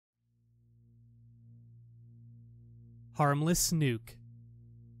Harmless Nuke.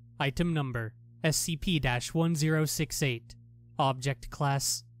 Item Number SCP-1068. Object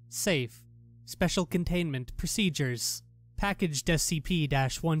Class Safe. Special Containment Procedures. Packaged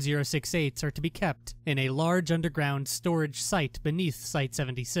SCP-1068s are to be kept in a large underground storage site beneath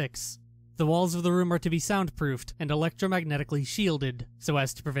Site-76. The walls of the room are to be soundproofed and electromagnetically shielded so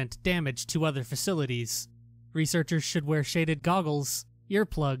as to prevent damage to other facilities. Researchers should wear shaded goggles,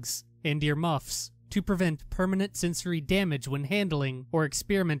 earplugs, and earmuffs to prevent permanent sensory damage when handling or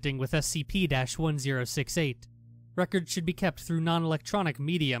experimenting with SCP-1068. Records should be kept through non-electronic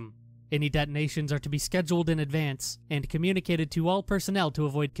medium. Any detonations are to be scheduled in advance and communicated to all personnel to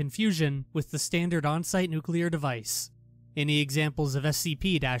avoid confusion with the standard on-site nuclear device. Any examples of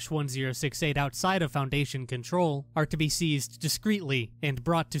SCP-1068 outside of Foundation control are to be seized discreetly and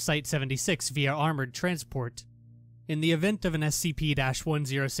brought to Site-76 via armored transport. In the event of an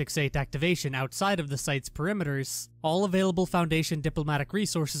SCP-1068 activation outside of the site's perimeters, all available Foundation diplomatic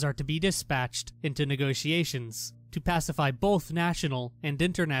resources are to be dispatched into negotiations to pacify both national and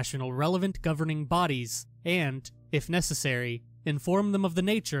international relevant governing bodies and, if necessary, inform them of the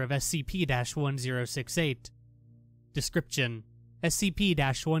nature of SCP-1068. Description: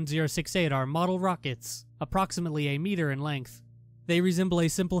 SCP-1068 are model rockets, approximately a meter in length. They resemble a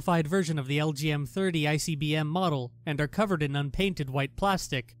simplified version of the LGM-30 ICBM model and are covered in unpainted white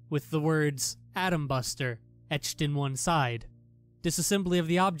plastic with the words "Atom Buster" etched in one side. Disassembly of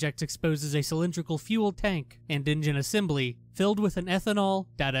the object exposes a cylindrical fuel tank and engine assembly filled with an ethanol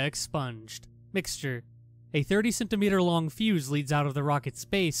data expunged mixture. A 30-centimeter long fuse leads out of the rocket's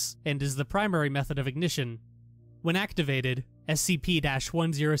base and is the primary method of ignition. When activated,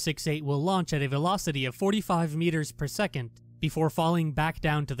 SCP-1068 will launch at a velocity of 45 meters per second before falling back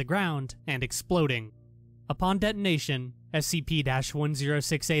down to the ground and exploding. Upon detonation,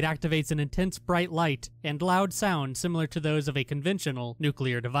 SCP-1068 activates an intense bright light and loud sound similar to those of a conventional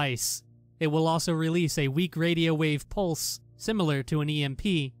nuclear device. It will also release a weak radio wave pulse, similar to an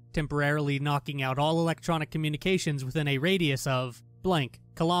EMP, temporarily knocking out all electronic communications within a radius of blank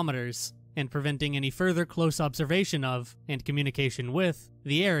kilometers, and preventing any further close observation of, and communication with,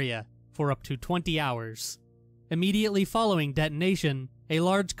 the area for up to 20 hours. Immediately following detonation, a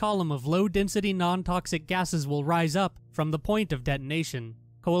large column of low-density non-toxic gases will rise up from the point of detonation,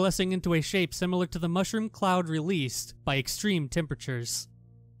 coalescing into a shape similar to the mushroom cloud released by extreme temperatures.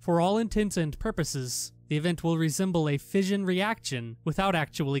 For all intents and purposes, the event will resemble a fission reaction without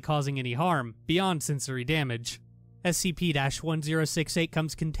actually causing any harm beyond sensory damage. SCP-1068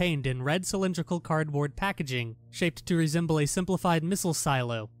 comes contained in red cylindrical cardboard packaging, shaped to resemble a simplified missile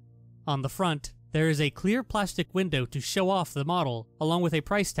silo. On the front, there is a clear plastic window to show off the model, along with a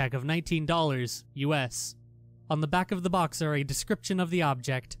price tag of $19 US. On the back of the box are a description of the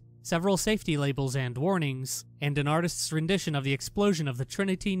object, several safety labels and warnings, and an artist's rendition of the explosion of the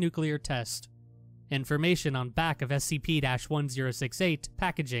Trinity nuclear test. Information on back of SCP-1068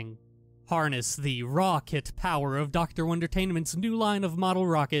 packaging. Harness the rocket power of Dr. Wondertainment's new line of model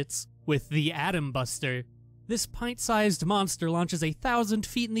rockets with the Atom Buster. This pint-sized monster launches 1,000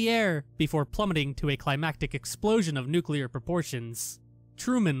 feet in the air before plummeting to a climactic explosion of nuclear proportions.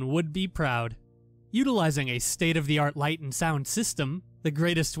 Truman would be proud. Utilizing a state-of-the-art light and sound system, the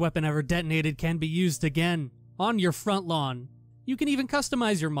greatest weapon ever detonated can be used again, on your front lawn. You can even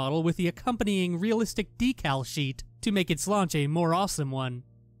customize your model with the accompanying realistic decal sheet to make its launch a more awesome one.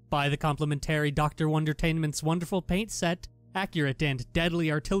 Buy the complimentary Dr. Wondertainment's wonderful paint set, accurate and deadly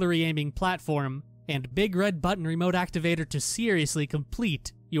artillery aiming platform, and big red button remote activator to seriously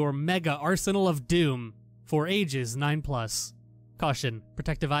complete your mega arsenal of doom for ages 9+. Caution: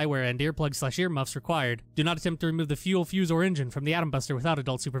 protective eyewear and earplugs/earmuffs required. Do not attempt to remove the fuel, fuse, or engine from the Atom Buster without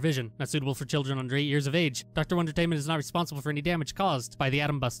adult supervision. Not suitable for children under 8 years of age. Dr. Wondertainment is not responsible for any damage caused by the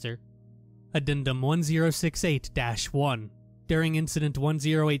Atom Buster. Addendum 1068-1. During Incident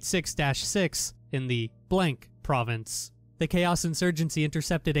 1086-6 in the blank province, the Chaos Insurgency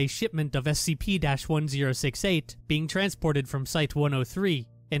intercepted a shipment of SCP-1068 being transported from Site-103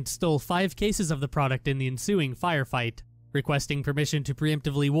 and stole 5 cases of the product in the ensuing firefight, requesting permission to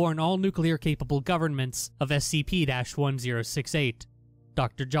preemptively warn all nuclear-capable governments of SCP-1068.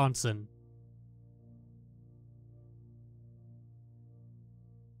 Dr. Johnson.